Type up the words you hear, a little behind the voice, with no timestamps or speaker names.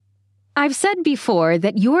I've said before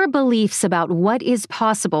that your beliefs about what is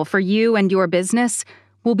possible for you and your business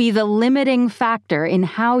will be the limiting factor in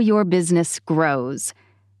how your business grows,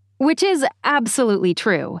 which is absolutely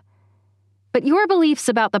true. But your beliefs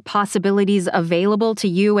about the possibilities available to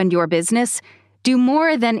you and your business do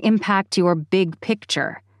more than impact your big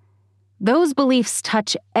picture. Those beliefs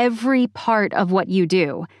touch every part of what you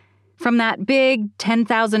do, from that big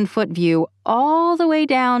 10,000-foot view all the way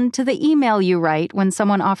down to the email you write when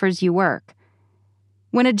someone offers you work.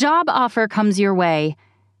 When a job offer comes your way,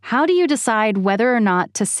 how do you decide whether or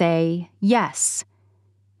not to say yes?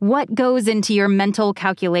 What goes into your mental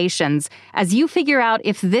calculations as you figure out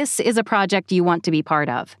if this is a project you want to be part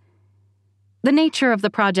of? The nature of the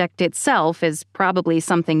project itself is probably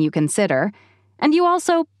something you consider, and you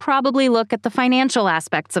also probably look at the financial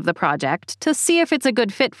aspects of the project to see if it's a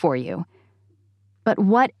good fit for you. But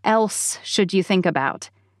what else should you think about?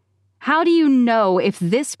 How do you know if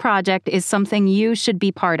this project is something you should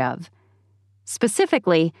be part of?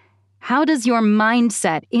 Specifically, how does your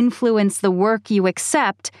mindset influence the work you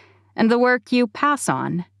accept and the work you pass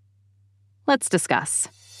on? Let's discuss.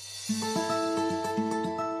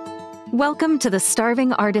 Welcome to the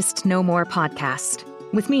Starving Artist No More podcast,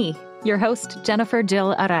 with me, your host, Jennifer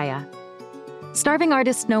Jill Araya. Starving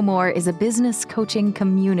Artist No More is a business coaching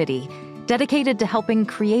community dedicated to helping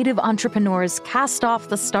creative entrepreneurs cast off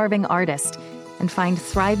the starving artist and find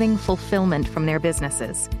thriving fulfillment from their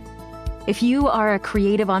businesses. If you are a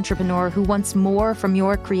creative entrepreneur who wants more from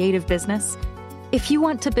your creative business, if you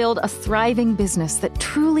want to build a thriving business that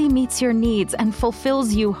truly meets your needs and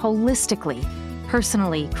fulfills you holistically,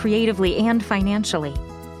 personally, creatively, and financially,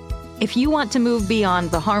 if you want to move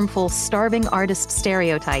beyond the harmful starving artist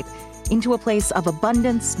stereotype into a place of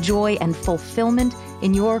abundance, joy, and fulfillment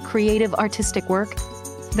in your creative artistic work,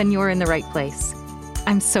 then you're in the right place.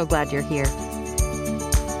 I'm so glad you're here.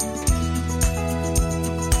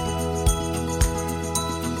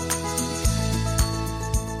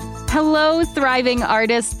 Hello, thriving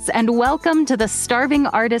artists, and welcome to the Starving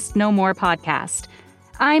Artist No More podcast.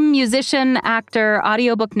 I'm musician, actor,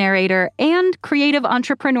 audiobook narrator, and creative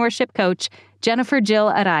entrepreneurship coach, Jennifer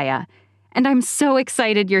Jill Araya, and I'm so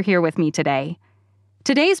excited you're here with me today.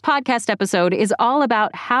 Today's podcast episode is all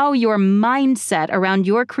about how your mindset around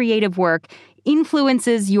your creative work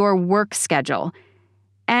influences your work schedule.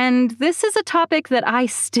 And this is a topic that I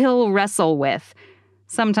still wrestle with,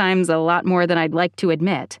 sometimes a lot more than I'd like to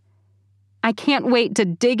admit. I can't wait to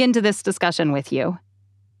dig into this discussion with you.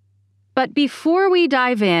 But before we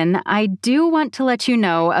dive in, I do want to let you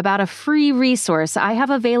know about a free resource I have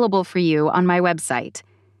available for you on my website.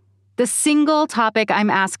 The single topic I'm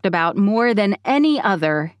asked about more than any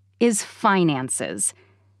other is finances.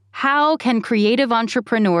 How can creative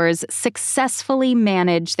entrepreneurs successfully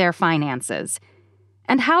manage their finances?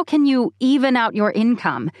 And how can you even out your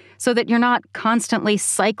income so that you're not constantly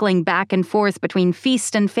cycling back and forth between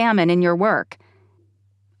feast and famine in your work?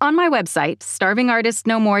 On my website,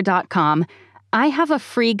 starvingartistnomore.com, I have a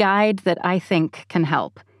free guide that I think can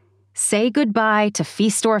help. Say goodbye to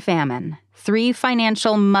feast or famine, 3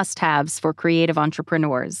 financial must-haves for creative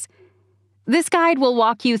entrepreneurs. This guide will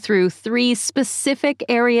walk you through 3 specific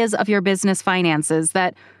areas of your business finances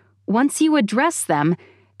that, once you address them,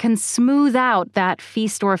 can smooth out that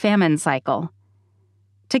feast or famine cycle.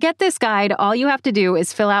 To get this guide, all you have to do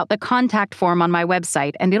is fill out the contact form on my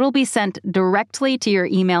website, and it'll be sent directly to your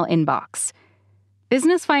email inbox.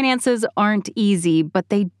 Business finances aren't easy, but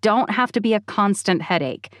they don't have to be a constant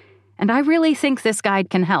headache, and I really think this guide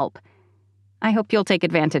can help. I hope you'll take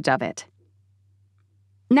advantage of it.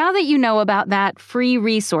 Now that you know about that free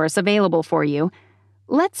resource available for you,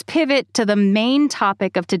 let's pivot to the main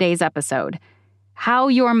topic of today's episode: how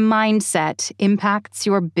your mindset impacts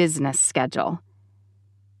your business schedule.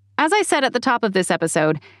 As I said at the top of this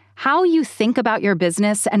episode, how you think about your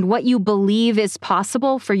business and what you believe is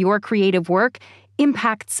possible for your creative work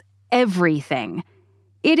impacts everything.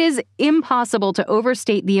 It is impossible to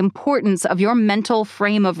overstate the importance of your mental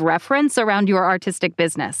frame of reference around your artistic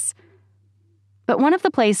business. But one of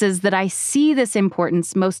the places that I see this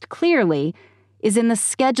importance most clearly is in the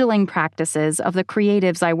scheduling practices of the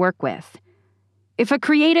creatives I work with. If a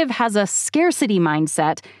creative has a scarcity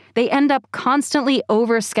mindset, they end up constantly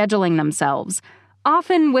overscheduling themselves,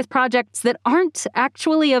 often with projects that aren't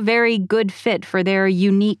actually a very good fit for their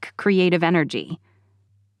unique creative energy.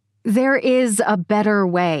 There is a better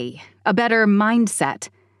way, a better mindset.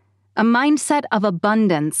 A mindset of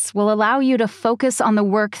abundance will allow you to focus on the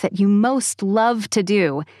work that you most love to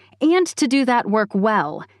do, and to do that work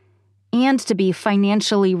well, and to be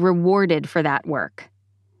financially rewarded for that work.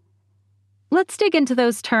 Let's dig into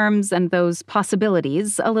those terms and those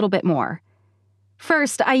possibilities a little bit more.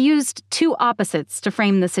 First, I used two opposites to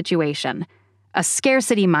frame the situation: a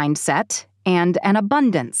scarcity mindset and an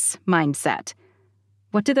abundance mindset.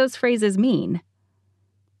 What do those phrases mean?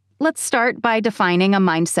 Let's start by defining a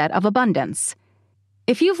mindset of abundance.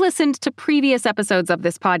 If you've listened to previous episodes of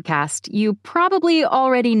this podcast, you probably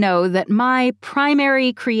already know that my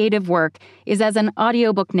primary creative work is as an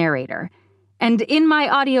audiobook narrator. And in my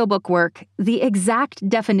audiobook work, the exact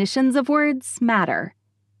definitions of words matter.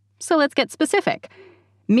 So let's get specific.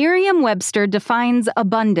 Merriam-Webster defines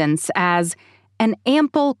abundance as an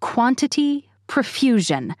ample quantity,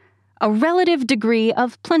 profusion, a relative degree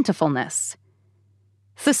of plentifulness.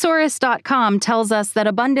 Thesaurus.com tells us that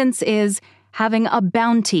abundance is having a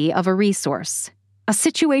bounty of a resource, a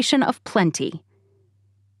situation of plenty.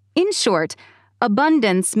 In short,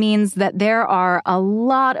 abundance means that there are a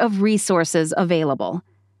lot of resources available,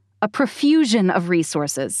 a profusion of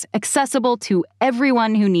resources accessible to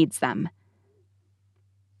everyone who needs them.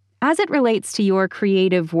 As it relates to your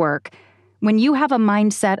creative work, when you have a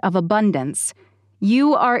mindset of abundance,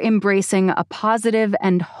 you are embracing a positive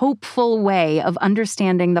and hopeful way of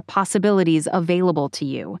understanding the possibilities available to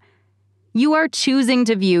you. You are choosing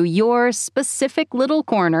to view your specific little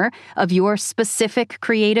corner of your specific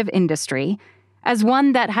creative industry as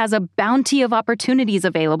one that has a bounty of opportunities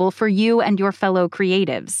available for you and your fellow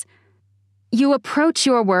creatives. You approach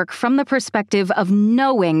your work from the perspective of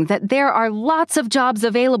knowing that there are lots of jobs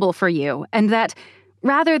available for you, and that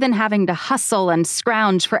rather than having to hustle and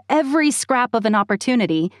scrounge for every scrap of an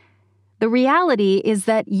opportunity, the reality is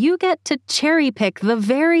that you get to cherry-pick the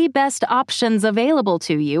very best options available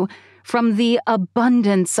to you from the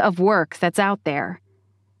abundance of work that's out there.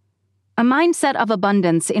 A mindset of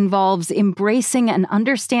abundance involves embracing an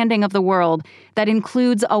understanding of the world that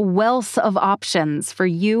includes a wealth of options for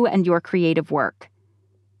you and your creative work.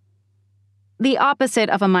 The opposite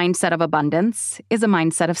of a mindset of abundance is a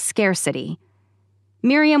mindset of scarcity.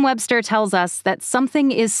 Merriam-Webster tells us that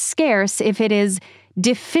something is scarce if it is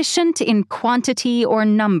deficient in quantity or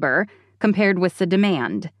number compared with the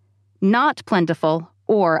demand, not plentiful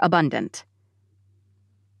or abundant.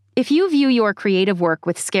 If you view your creative work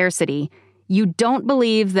with scarcity, you don't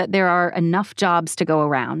believe that there are enough jobs to go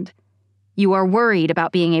around. You are worried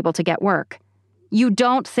about being able to get work. You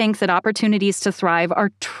don't think that opportunities to thrive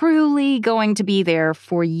are truly going to be there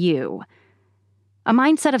for you. A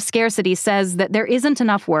mindset of scarcity says that there isn't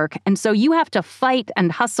enough work, and so you have to fight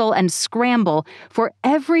and hustle and scramble for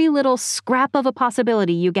every little scrap of a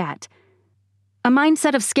possibility you get. A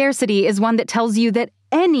mindset of scarcity is one that tells you that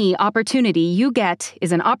any opportunity you get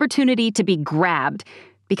is an opportunity to be grabbed,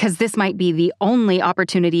 because this might be the only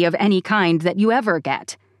opportunity of any kind that you ever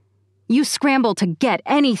get. You scramble to get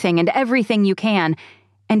anything and everything you can,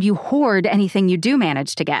 and you hoard anything you do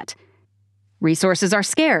manage to get. Resources are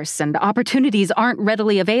scarce and opportunities aren't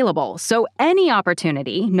readily available, so any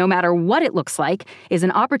opportunity, no matter what it looks like, is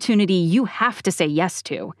an opportunity you have to say yes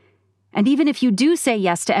to. And even if you do say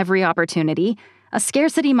yes to every opportunity, a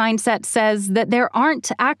scarcity mindset says that there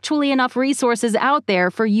aren't actually enough resources out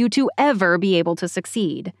there for you to ever be able to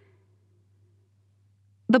succeed.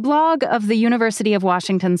 The blog of the University of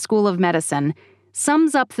Washington School of Medicine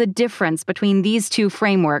sums up the difference between these two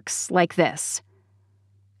frameworks like this.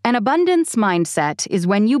 An abundance mindset is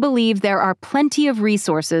when you believe there are plenty of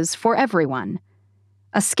resources for everyone.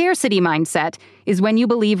 A scarcity mindset is when you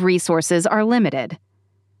believe resources are limited.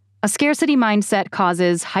 A scarcity mindset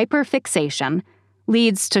causes hyperfixation,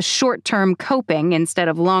 leads to short-term coping instead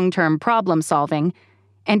of long-term problem-solving,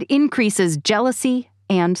 and increases jealousy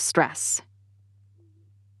and stress.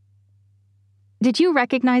 Did you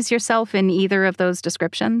recognize yourself in either of those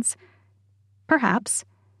descriptions? Perhaps.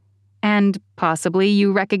 And possibly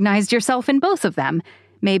you recognized yourself in both of them,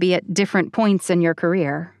 maybe at different points in your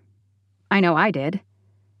career. I know I did.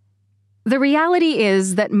 The reality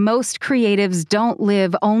is that most creatives don't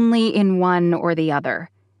live only in one or the other.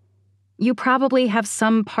 You probably have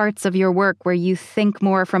some parts of your work where you think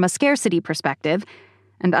more from a scarcity perspective,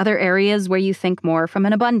 and other areas where you think more from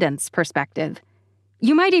an abundance perspective.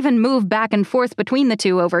 You might even move back and forth between the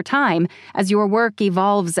two over time as your work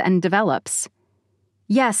evolves and develops.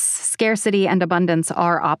 Yes, scarcity and abundance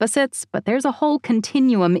are opposites, but there's a whole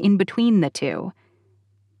continuum in between the two.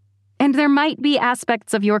 And there might be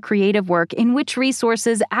aspects of your creative work in which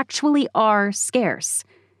resources actually are scarce.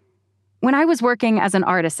 When I was working as an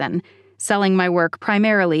artisan, selling my work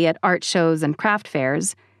primarily at art shows and craft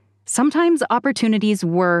fairs, sometimes opportunities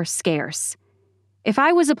were scarce. If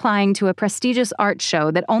I was applying to a prestigious art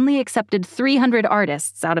show that only accepted 300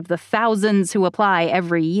 artists out of the thousands who apply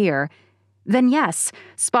every year, then yes,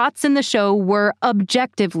 spots in the show were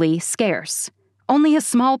objectively scarce. Only a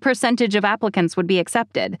small percentage of applicants would be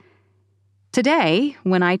accepted. Today,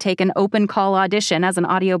 when I take an open call audition as an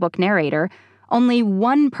audiobook narrator, only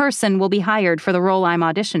one person will be hired for the role I'm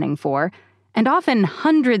auditioning for, and often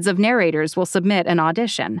hundreds of narrators will submit an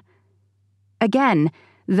audition. Again,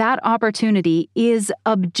 that opportunity is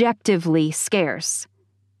objectively scarce.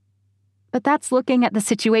 But that's looking at the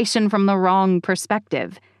situation from the wrong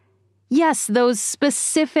perspective. Yes, those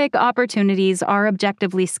specific opportunities are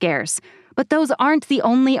objectively scarce, but those aren't the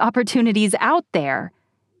only opportunities out there.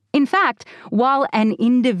 In fact, while an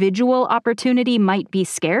individual opportunity might be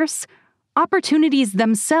scarce, opportunities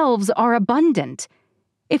themselves are abundant.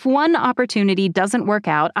 If one opportunity doesn't work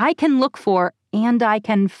out, I can look for and I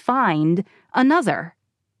can find another.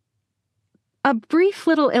 A brief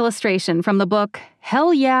little illustration from the book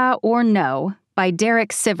Hell Yeah or No by Derek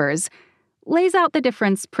Sivers lays out the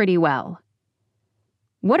difference pretty well.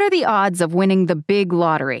 What are the odds of winning the big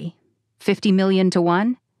lottery? 50 million to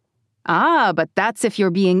 1? Ah, but that's if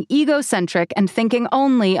you're being egocentric and thinking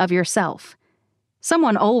only of yourself.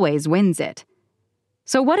 Someone always wins it.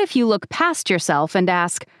 So what if you look past yourself and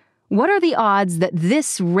ask, what are the odds that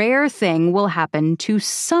this rare thing will happen to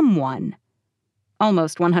someone?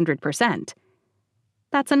 Almost 100%.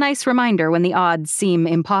 That's a nice reminder when the odds seem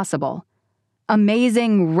impossible.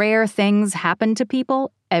 Amazing, rare things happen to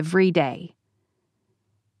people every day.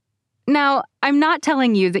 Now, I'm not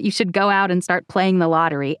telling you that you should go out and start playing the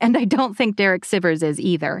lottery, and I don't think Derek Sivers is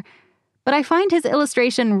either. But I find his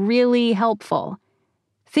illustration really helpful.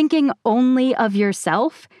 Thinking only of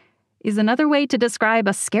yourself is another way to describe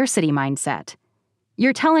a scarcity mindset.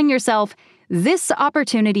 You're telling yourself, this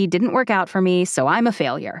opportunity didn't work out for me, so I'm a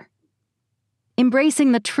failure.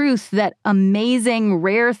 Embracing the truth that amazing,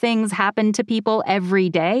 rare things happen to people every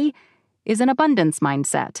day is an abundance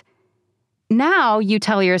mindset. Now you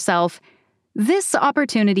tell yourself, this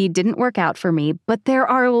opportunity didn't work out for me, but there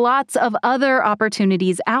are lots of other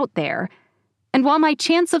opportunities out there. And while my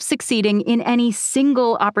chance of succeeding in any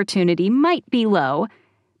single opportunity might be low,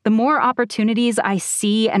 the more opportunities I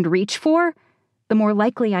see and reach for, the more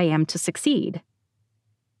likely I am to succeed.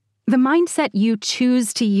 The mindset you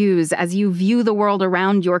choose to use as you view the world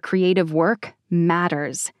around your creative work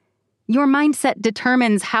matters. Your mindset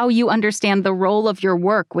determines how you understand the role of your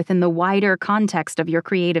work within the wider context of your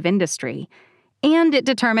creative industry, and it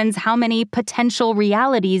determines how many potential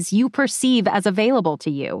realities you perceive as available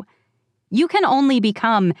to you. You can only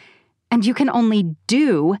become, and you can only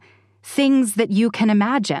do, things that you can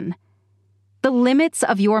imagine. The limits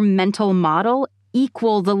of your mental model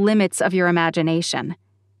equal the limits of your imagination.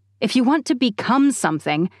 If you want to become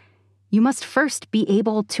something, you must first be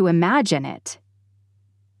able to imagine it.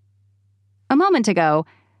 A moment ago,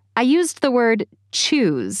 I used the word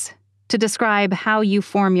choose to describe how you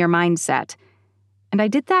form your mindset, and I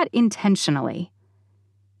did that intentionally.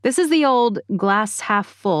 This is the old glass half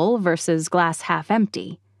full versus glass half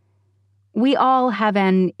empty. We all have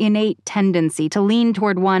an innate tendency to lean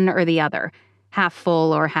toward one or the other, half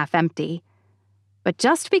full or half empty. But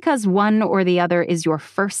just because one or the other is your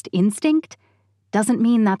first instinct doesn't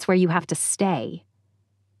mean that's where you have to stay.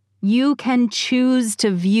 You can choose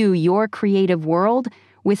to view your creative world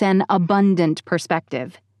with an abundant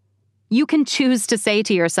perspective. You can choose to say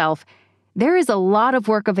to yourself, there is a lot of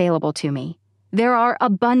work available to me. There are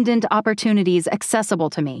abundant opportunities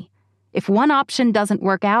accessible to me. If one option doesn't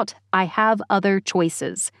work out, I have other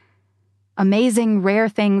choices. Amazing, rare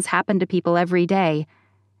things happen to people every day,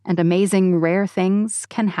 and amazing, rare things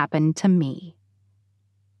can happen to me.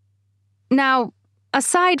 Now,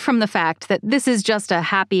 aside from the fact that this is just a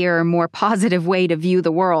happier, more positive way to view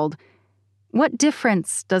the world, what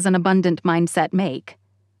difference does an abundant mindset make?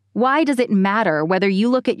 Why does it matter whether you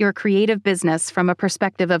look at your creative business from a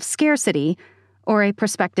perspective of scarcity or a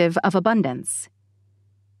perspective of abundance?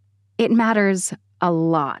 It matters a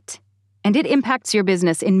lot, and it impacts your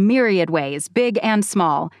business in myriad ways, big and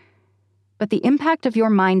small. But the impact of your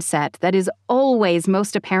mindset that is always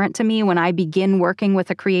most apparent to me when I begin working with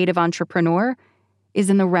a creative entrepreneur is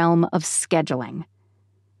in the realm of scheduling.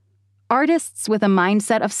 Artists with a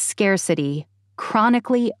mindset of scarcity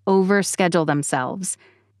chronically overschedule themselves,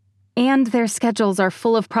 and their schedules are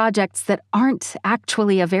full of projects that aren't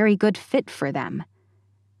actually a very good fit for them.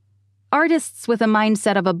 Artists with a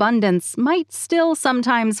mindset of abundance might still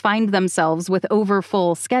sometimes find themselves with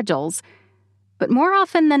overfull schedules, but more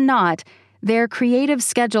often than not, their creative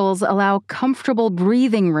schedules allow comfortable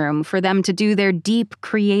breathing room for them to do their deep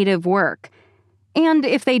creative work. And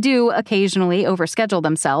if they do occasionally overschedule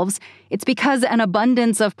themselves, it's because an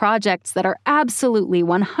abundance of projects that are absolutely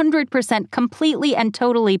 100% completely and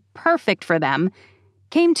totally perfect for them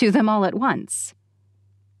came to them all at once.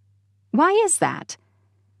 Why is that?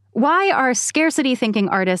 Why are scarcity-thinking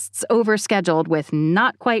artists overscheduled with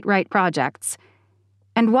not quite right projects?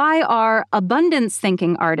 And why are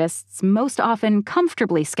abundance-thinking artists most often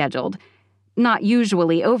comfortably scheduled? Not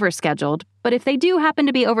usually overscheduled, but if they do happen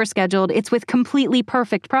to be overscheduled, it's with completely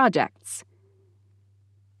perfect projects.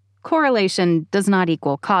 Correlation does not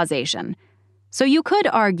equal causation. So you could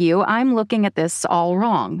argue I'm looking at this all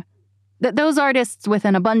wrong. That those artists with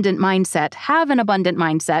an abundant mindset have an abundant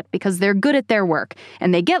mindset because they're good at their work,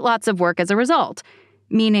 and they get lots of work as a result,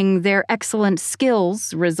 meaning their excellent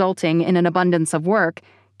skills resulting in an abundance of work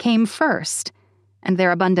came first, and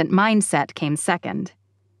their abundant mindset came second.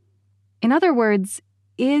 In other words,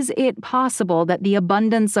 is it possible that the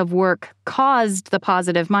abundance of work caused the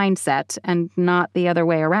positive mindset and not the other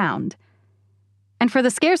way around? And for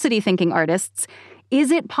the scarcity-thinking artists,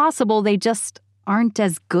 is it possible they just aren't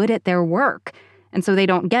as good at their work, and so they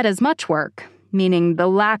don't get as much work, meaning the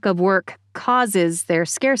lack of work causes their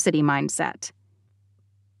scarcity mindset?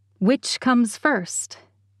 Which comes first,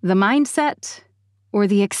 the mindset or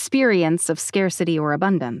the experience of scarcity or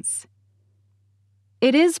abundance?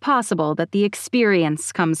 It is possible that the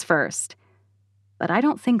experience comes first, but I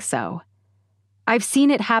don't think so. I've seen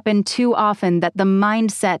it happen too often that the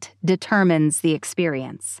mindset determines the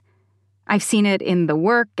experience. I've seen it in the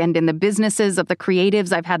work and in the businesses of the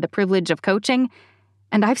creatives I've had the privilege of coaching,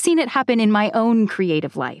 and I've seen it happen in my own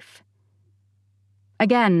creative life.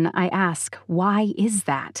 Again, I ask, why is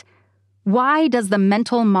that? Why does the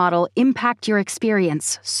mental model impact your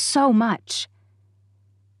experience so much?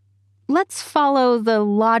 Let's follow the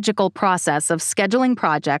logical process of scheduling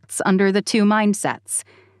projects under the two mindsets,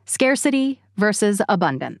 scarcity versus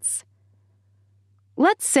abundance.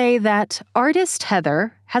 Let's say that artist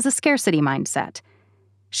Heather has a scarcity mindset.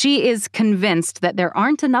 She is convinced that there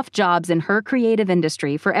aren't enough jobs in her creative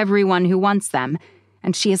industry for everyone who wants them,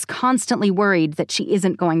 and she is constantly worried that she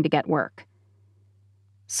isn't going to get work.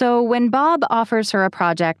 So when Bob offers her a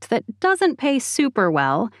project that doesn't pay super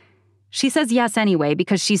well, she says yes anyway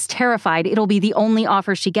because she's terrified it'll be the only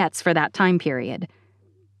offer she gets for that time period.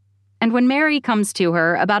 And when Mary comes to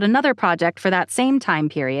her about another project for that same time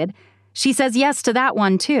period, she says yes to that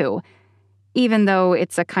one too, even though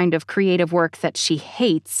it's a kind of creative work that she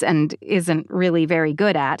hates and isn't really very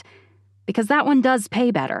good at, because that one does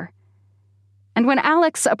pay better. And when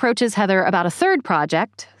Alex approaches Heather about a third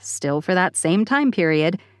project, still for that same time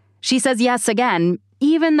period, she says yes again,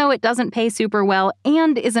 even though it doesn't pay super well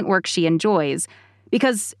and isn't work she enjoys,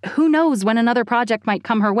 because who knows when another project might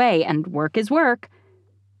come her way, and work is work.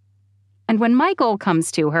 And when Michael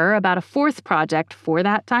comes to her about a fourth project for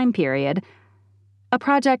that time period, a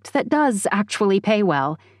project that does actually pay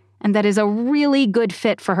well, and that is a really good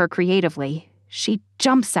fit for her creatively, she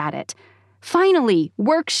jumps at it. Finally,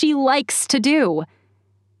 work she likes to do.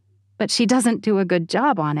 But she doesn't do a good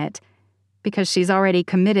job on it, because she's already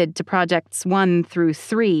committed to projects 1 through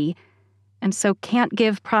 3, and so can't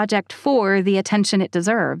give project 4 the attention it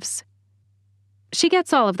deserves. She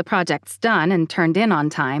gets all of the projects done and turned in on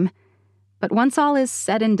time, but once all is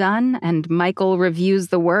said and done and Michael reviews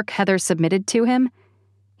the work Heather submitted to him,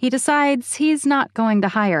 he decides he's not going to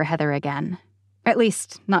hire Heather again, at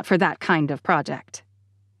least not for that kind of project.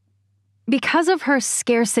 Because of her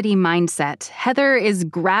scarcity mindset, Heather is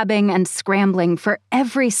grabbing and scrambling for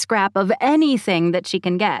every scrap of anything that she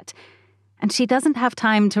can get, and she doesn't have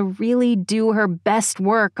time to really do her best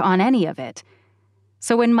work on any of it.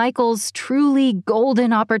 So when Michael's truly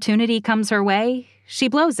golden opportunity comes her way, she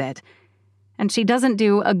blows it, and she doesn't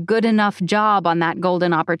do a good enough job on that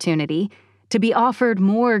golden opportunity to be offered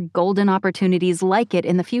more golden opportunities like it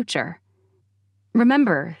in the future.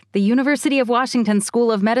 Remember, the University of Washington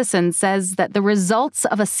School of Medicine says that the results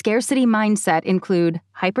of a scarcity mindset include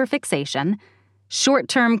hyperfixation,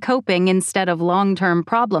 short-term coping instead of long-term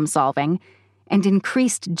problem solving, and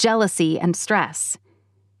increased jealousy and stress.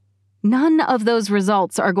 None of those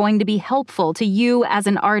results are going to be helpful to you as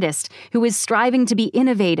an artist who is striving to be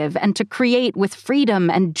innovative and to create with freedom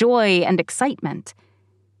and joy and excitement.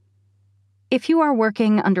 If you are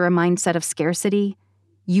working under a mindset of scarcity,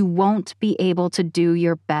 you won't be able to do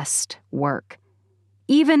your best work.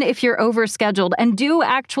 Even if you're overscheduled and do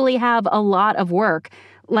actually have a lot of work,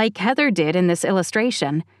 like Heather did in this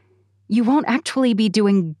illustration, you won't actually be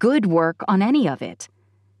doing good work on any of it.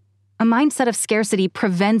 A mindset of scarcity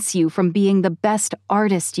prevents you from being the best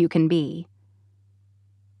artist you can be.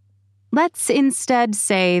 Let's instead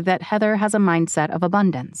say that Heather has a mindset of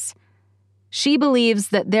abundance. She believes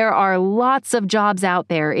that there are lots of jobs out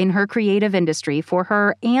there in her creative industry for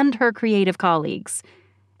her and her creative colleagues.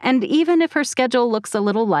 And even if her schedule looks a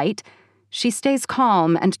little light, she stays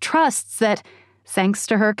calm and trusts that, thanks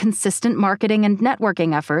to her consistent marketing and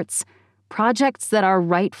networking efforts, projects that are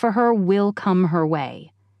right for her will come her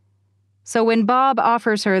way. So when Bob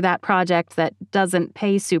offers her that project that doesn't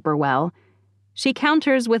pay super well, she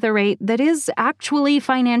counters with a rate that is actually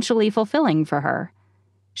financially fulfilling for her.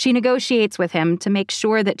 She negotiates with him to make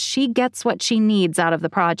sure that she gets what she needs out of the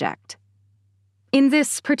project. In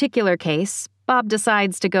this particular case, Bob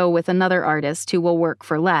decides to go with another artist who will work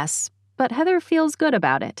for less, but Heather feels good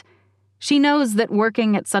about it. She knows that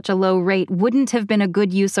working at such a low rate wouldn't have been a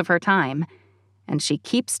good use of her time, and she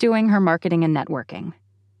keeps doing her marketing and networking.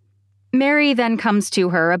 Mary then comes to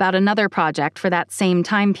her about another project for that same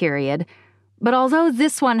time period, but although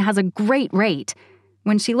this one has a great rate,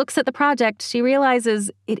 when she looks at the project, she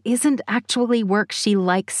realizes it isn't actually work she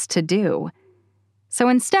likes to do. So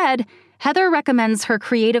instead, Heather recommends her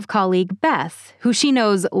creative colleague, Beth, who she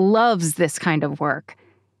knows loves this kind of work.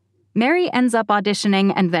 Mary ends up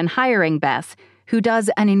auditioning and then hiring Beth, who does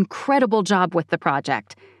an incredible job with the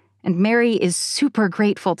project. And Mary is super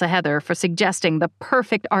grateful to Heather for suggesting the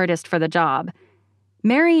perfect artist for the job.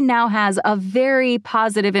 Mary now has a very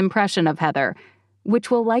positive impression of Heather,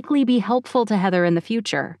 which will likely be helpful to Heather in the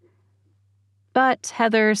future. But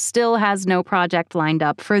Heather still has no project lined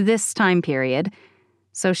up for this time period,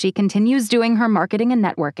 so she continues doing her marketing and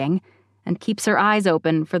networking and keeps her eyes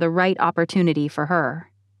open for the right opportunity for her.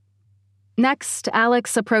 Next,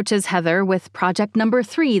 Alex approaches Heather with project number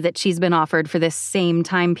 3 that she's been offered for this same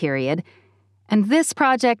time period, and this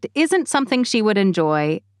project isn't something she would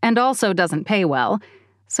enjoy and also doesn't pay well,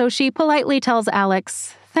 so she politely tells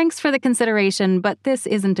Alex, "Thanks for the consideration, but this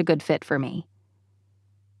isn't a good fit for me."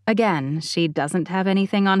 Again, she doesn't have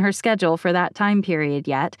anything on her schedule for that time period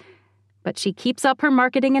yet, but she keeps up her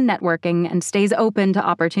marketing and networking and stays open to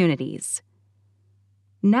opportunities.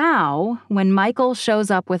 Now, when Michael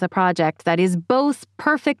shows up with a project that is both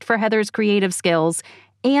perfect for Heather's creative skills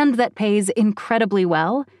and that pays incredibly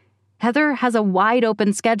well, Heather has a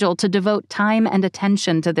wide-open schedule to devote time and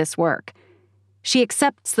attention to this work. She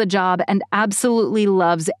accepts the job and absolutely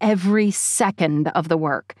loves every second of the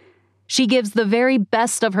work. She gives the very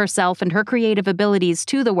best of herself and her creative abilities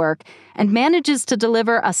to the work and manages to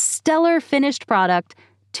deliver a stellar finished product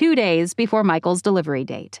 2 days before Michael's delivery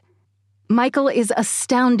date. Michael is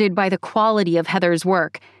astounded by the quality of Heather's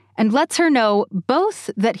work and lets her know both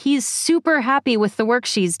that he's super happy with the work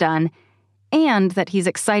she's done and that he's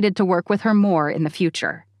excited to work with her more in the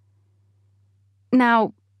future.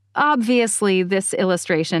 Now, obviously, this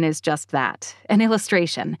illustration is just that, an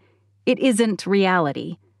illustration. It isn't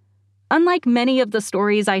reality. Unlike many of the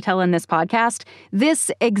stories I tell in this podcast,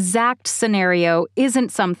 this exact scenario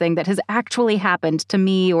isn't something that has actually happened to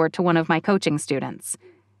me or to one of my coaching students.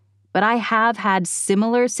 But I have had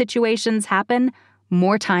similar situations happen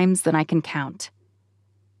more times than I can count.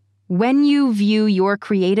 When you view your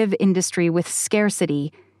creative industry with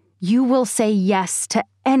scarcity, you will say yes to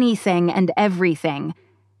anything and everything,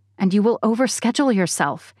 and you will overschedule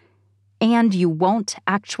yourself, and you won't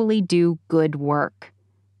actually do good work.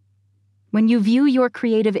 When you view your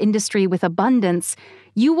creative industry with abundance,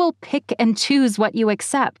 you will pick and choose what you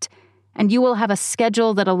accept, and you will have a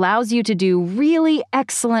schedule that allows you to do really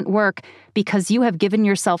excellent work because you have given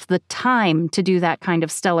yourself the time to do that kind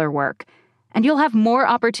of stellar work. And you'll have more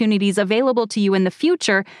opportunities available to you in the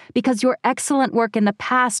future because your excellent work in the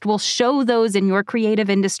past will show those in your creative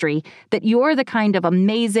industry that you're the kind of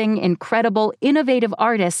amazing, incredible, innovative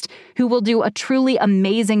artist who will do a truly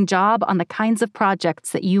amazing job on the kinds of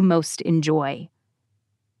projects that you most enjoy.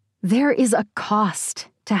 There is a cost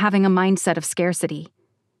to having a mindset of scarcity.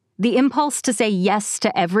 The impulse to say yes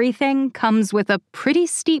to everything comes with a pretty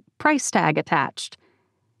steep price tag attached.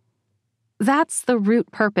 That's the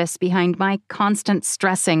root purpose behind my constant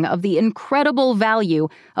stressing of the incredible value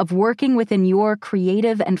of working within your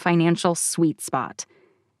creative and financial sweet spot.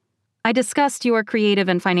 I discussed your creative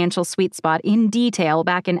and financial sweet spot in detail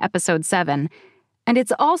back in episode 7, and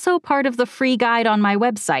it's also part of the free guide on my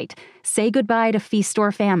website, Say Goodbye to Feast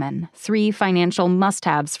or Famine, 3 Financial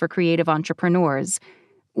Must-Haves for Creative Entrepreneurs,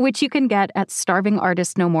 which you can get at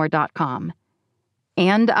starvingartistnomore.com.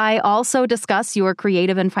 And I also discuss your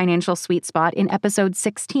creative and financial sweet spot in episode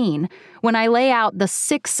 16, when I lay out the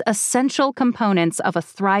 6 essential components of a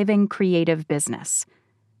thriving creative business.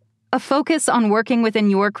 A focus on working within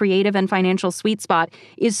your creative and financial sweet spot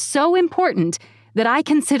is so important that I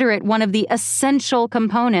consider it one of the essential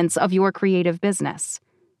components of your creative business.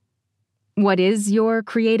 What is your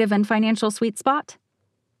creative and financial sweet spot?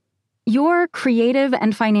 Your creative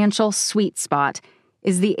and financial sweet spot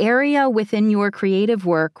is the area within your creative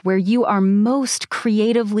work where you are most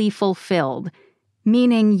creatively fulfilled,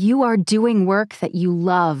 meaning you are doing work that you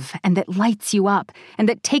love and that lights you up and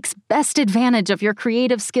that takes best advantage of your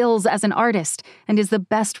creative skills as an artist and is the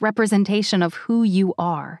best representation of who you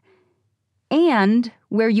are. And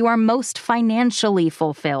where you are most financially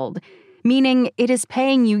fulfilled, meaning it is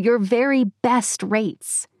paying you your very best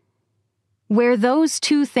rates. Where those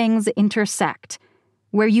two things intersect,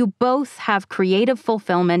 where you both have creative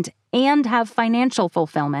fulfillment and have financial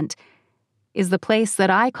fulfillment, is the place that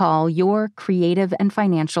I call your creative and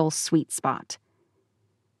financial sweet spot.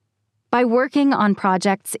 By working on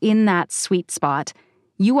projects in that sweet spot,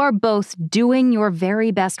 you are both doing your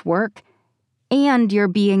very best work and you're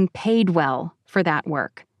being paid well for that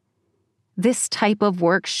work. This type of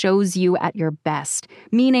work shows you at your best,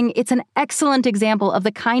 meaning it's an excellent example of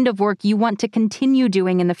the kind of work you want to continue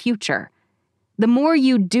doing in the future. The more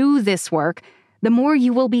you do this work, the more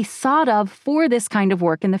you will be thought of for this kind of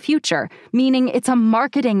work in the future, meaning it's a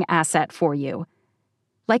marketing asset for you.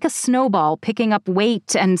 Like a snowball picking up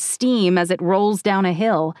weight and steam as it rolls down a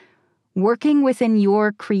hill, working within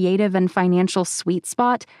your creative and financial sweet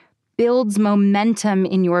spot builds momentum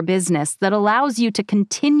in your business that allows you to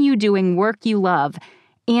continue doing work you love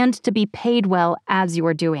and to be paid well as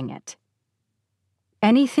you're doing it.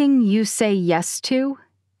 Anything you say yes to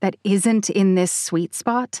that isn't in this sweet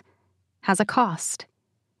spot has a cost.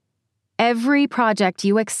 Every project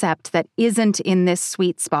you accept that isn't in this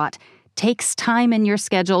sweet spot takes time in your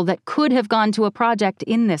schedule that could have gone to a project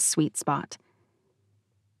in this sweet spot.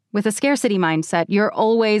 With a scarcity mindset, you're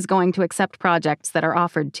always going to accept projects that are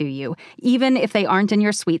offered to you, even if they aren't in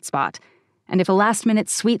your sweet spot. And if a last-minute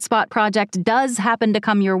sweet spot project does happen to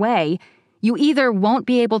come your way, you either won't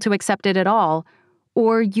be able to accept it at all,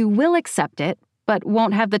 or you will accept it, but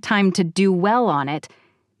won't have the time to do well on it,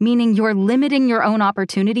 meaning you're limiting your own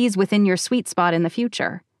opportunities within your sweet spot in the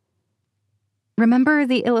future. Remember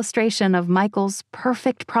the illustration of Michael's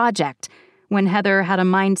perfect project when Heather had a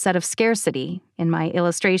mindset of scarcity in my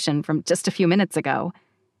illustration from just a few minutes ago.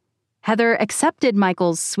 Heather accepted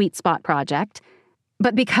Michael's sweet spot project,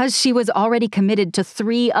 but because she was already committed to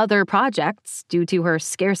 3 other projects due to her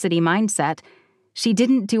scarcity mindset, she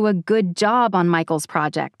didn't do a good job on Michael's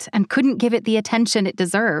project and couldn't give it the attention it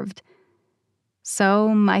deserved. So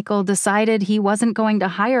Michael decided he wasn't going to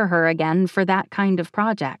hire her again for that kind of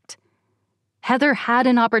project. Heather had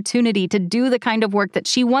an opportunity to do the kind of work that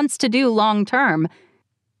she wants to do long-term,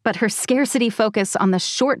 but her scarcity focus on the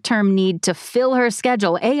short-term need to fill her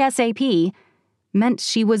schedule ASAP meant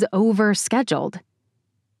she was overscheduled.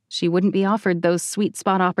 She wouldn't be offered those sweet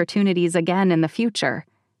spot opportunities again in the future,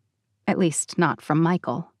 at least not from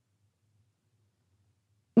Michael.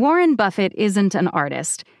 Warren Buffett isn't an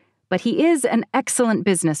artist, but he is an excellent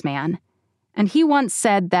businessman, and he once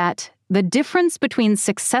said that the difference between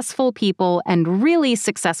successful people and really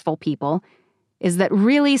successful people is that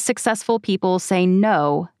really successful people say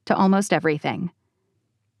no to almost everything.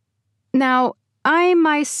 Now, I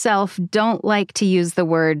myself don't like to use the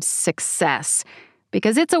word success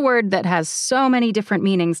because it's a word that has so many different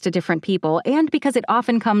meanings to different people and because it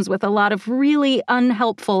often comes with a lot of really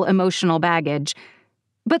unhelpful emotional baggage.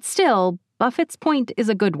 But still, Buffett's point is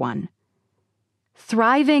a good one.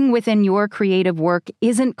 Thriving within your creative work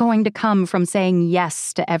isn't going to come from saying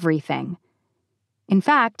yes to everything. In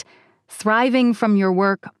fact, thriving from your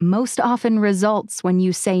work most often results when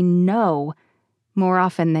you say no more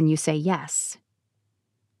often than you say yes.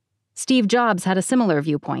 Steve Jobs had a similar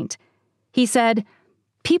viewpoint. He said,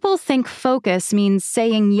 "People think focus means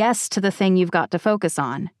saying yes to the thing you've got to focus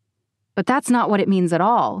on. But that's not what it means at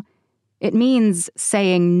all. It means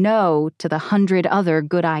saying no to the 100 other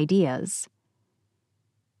good ideas."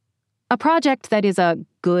 A project that is a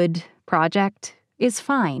good project is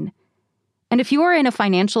fine. And if you're in a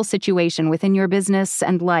financial situation within your business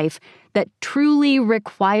and life that truly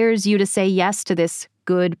requires you to say yes to this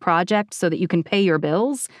good project so that you can pay your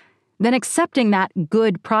bills, then accepting that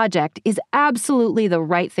good project is absolutely the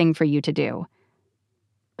right thing for you to do.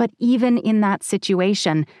 But even in that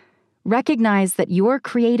situation, recognize that your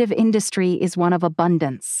creative industry is one of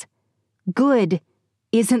abundance. Good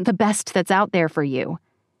isn't the best that's out there for you.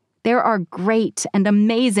 There are great and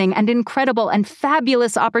amazing and incredible and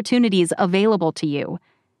fabulous opportunities available to you.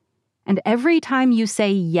 And every time you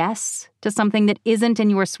say yes to something that isn't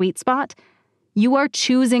in your sweet spot, you are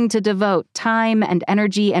choosing to devote time and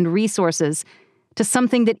energy and resources to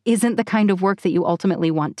something that isn't the kind of work that you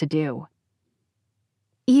ultimately want to do.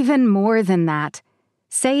 Even more than that,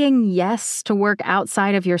 saying yes to work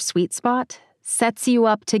outside of your sweet spot sets you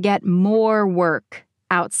up to get more work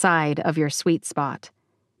outside of your sweet spot.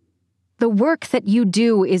 The work that you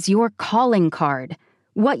do is your calling card,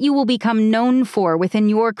 what you will become known for within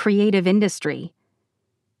your creative industry.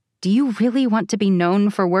 Do you really want to be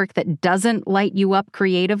known for work that doesn't light you up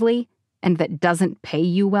creatively and that doesn't pay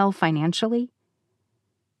you well financially?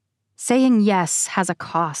 Saying yes has a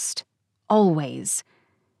cost, always.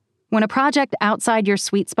 When a project outside your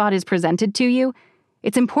sweet spot is presented to you,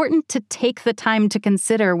 it's important to take the time to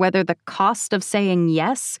consider whether the cost of saying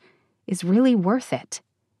yes is really worth it.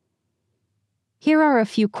 Here are a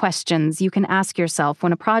few questions you can ask yourself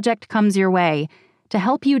when a project comes your way to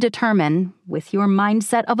help you determine, with your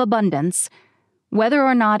mindset of abundance, whether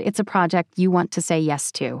or not it's a project you want to say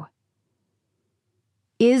yes to.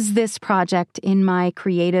 Is this project in my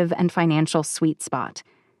creative and financial sweet spot?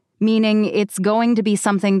 Meaning it's going to be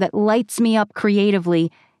something that lights me up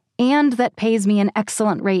creatively and that pays me an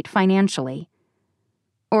excellent rate financially?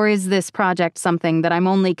 Or is this project something that I'm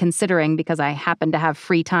only considering because I happen to have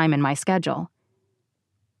free time in my schedule?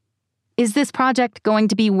 Is this project going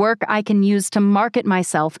to be work I can use to market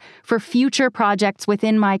myself for future projects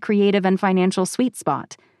within my creative and financial sweet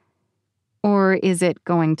spot? Or is it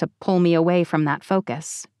going to pull me away from that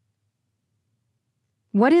focus?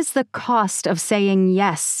 What is the cost of saying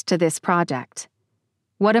yes to this project?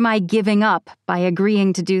 What am I giving up by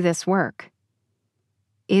agreeing to do this work?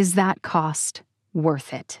 Is that cost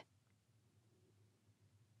worth it?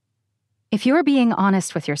 If you're being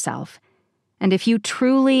honest with yourself, and if you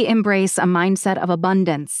truly embrace a mindset of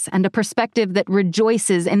abundance and a perspective that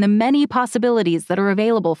rejoices in the many possibilities that are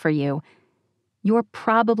available for you, you're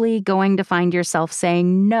probably going to find yourself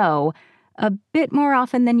saying no a bit more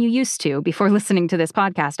often than you used to before listening to this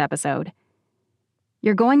podcast episode.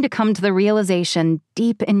 You're going to come to the realization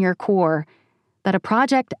deep in your core that a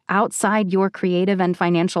project outside your creative and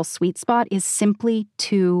financial sweet spot is simply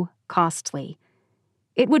too costly.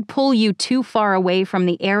 It would pull you too far away from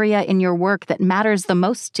the area in your work that matters the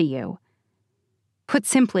most to you. Put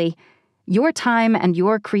simply, your time and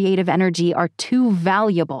your creative energy are too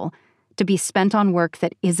valuable to be spent on work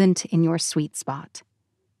that isn't in your sweet spot.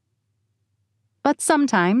 But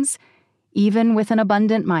sometimes, even with an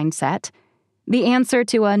abundant mindset, the answer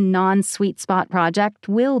to a non-sweet spot project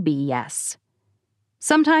will be yes.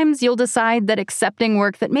 Sometimes you'll decide that accepting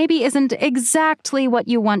work that maybe isn't exactly what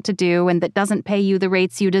you want to do and that doesn't pay you the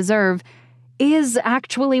rates you deserve is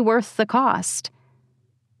actually worth the cost.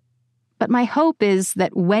 But my hope is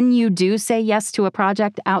that when you do say yes to a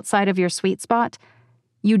project outside of your sweet spot,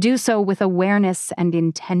 you do so with awareness and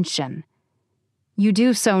intention. You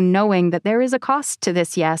do so knowing that there is a cost to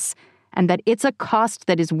this yes, and that it's a cost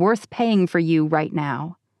that is worth paying for you right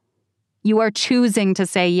now. You are choosing to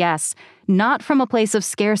say yes, not from a place of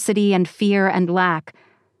scarcity and fear and lack,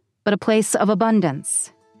 but a place of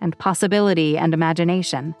abundance and possibility and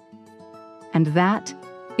imagination. And that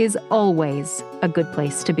is always a good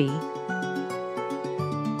place to be.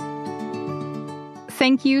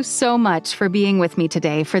 Thank you so much for being with me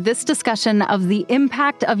today for this discussion of the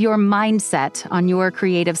impact of your mindset on your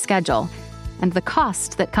creative schedule and the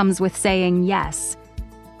cost that comes with saying yes.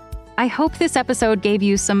 I hope this episode gave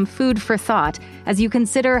you some food for thought as you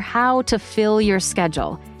consider how to fill your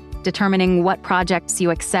schedule, determining what projects you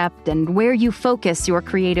accept and where you focus your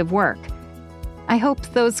creative work. I hope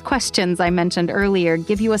those questions I mentioned earlier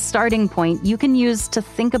give you a starting point you can use to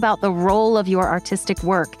think about the role of your artistic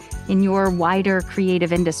work in your wider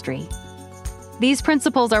creative industry. These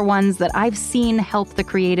principles are ones that I've seen help the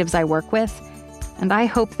creatives I work with, and I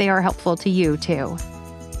hope they are helpful to you too.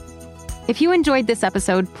 If you enjoyed this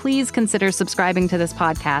episode, please consider subscribing to this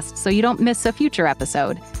podcast so you don't miss a future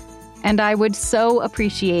episode. And I would so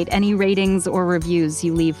appreciate any ratings or reviews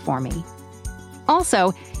you leave for me.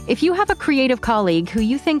 Also, if you have a creative colleague who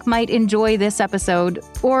you think might enjoy this episode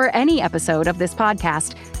or any episode of this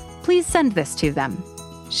podcast, please send this to them.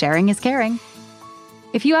 Sharing is caring.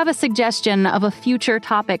 If you have a suggestion of a future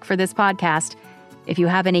topic for this podcast, if you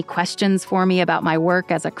have any questions for me about my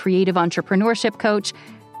work as a creative entrepreneurship coach,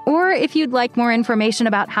 or if you'd like more information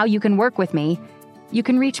about how you can work with me, you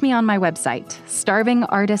can reach me on my website,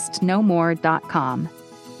 starvingartistnomore.com.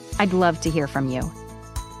 I'd love to hear from you.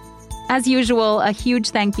 As usual, a huge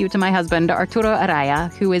thank you to my husband, Arturo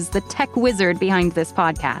Araya, who is the tech wizard behind this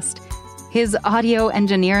podcast. His audio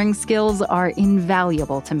engineering skills are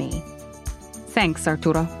invaluable to me. Thanks,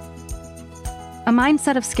 Arturo. A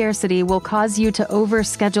mindset of scarcity will cause you to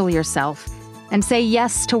overschedule yourself and say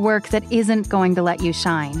yes to work that isn't going to let you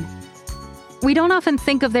shine. We don't often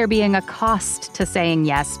think of there being a cost to saying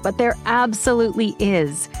yes, but there absolutely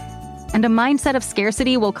is. And a mindset of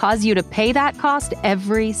scarcity will cause you to pay that cost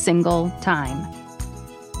every single time.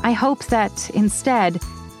 I hope that, instead,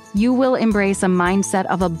 you will embrace a mindset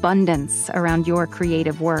of abundance around your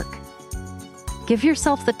creative work. Give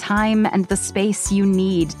yourself the time and the space you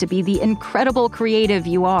need to be the incredible creative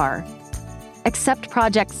you are. Accept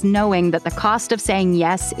projects knowing that the cost of saying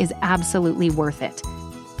yes is absolutely worth it.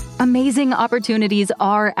 Amazing opportunities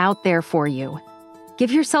are out there for you.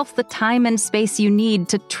 Give yourself the time and space you need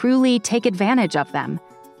to truly take advantage of them.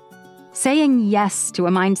 Saying yes to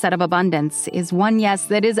a mindset of abundance is one yes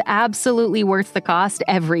that is absolutely worth the cost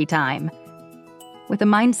every time. With a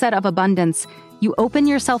mindset of abundance, you open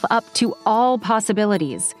yourself up to all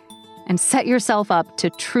possibilities and set yourself up to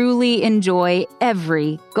truly enjoy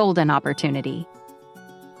every golden opportunity.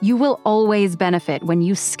 You will always benefit when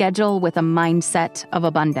you schedule with a mindset of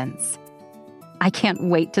abundance. I can't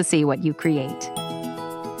wait to see what you create.